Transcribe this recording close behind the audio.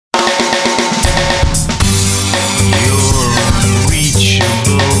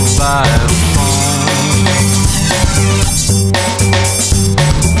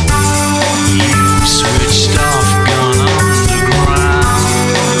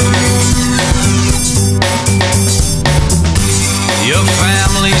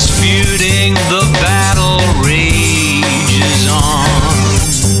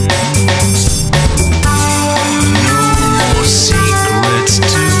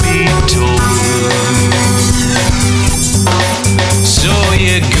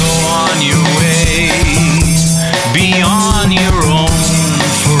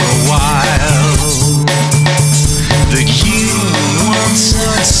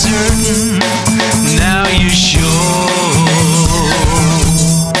certain, now you're sure.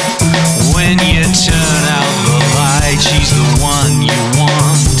 When you turn out the light, she's the one you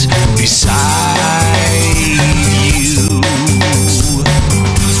want beside you.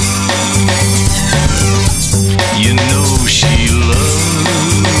 You know she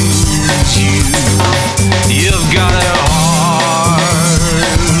loves you. You've got her heart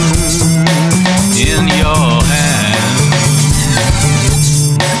in your hand.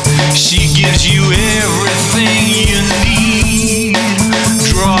 She gives you everything you need,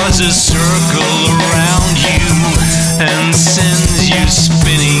 draws a circle around you, and sends you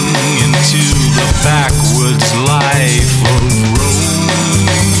spinning into the backwoods life of Romeo.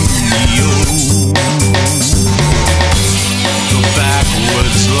 The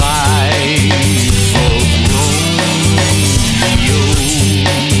backwoods life of Romeo.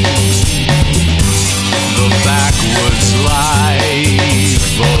 The backwoods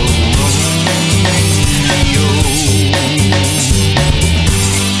life of Romeo.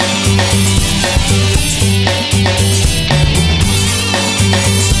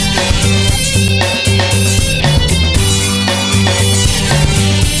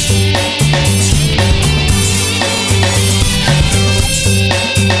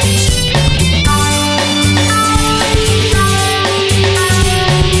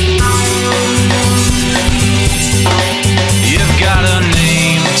 You've got a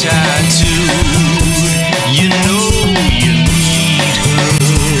name tattooed, you know you need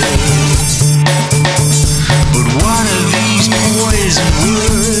her. But what are these poison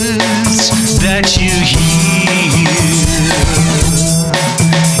words that you hear?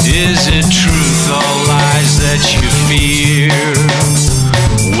 Is it truth or lies that you fear?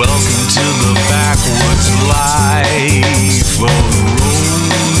 Welcome to the backwoods life of Romeo.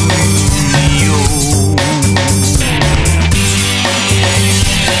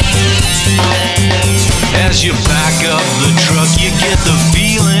 As you back up the truck, you get the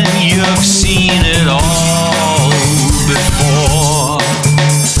feeling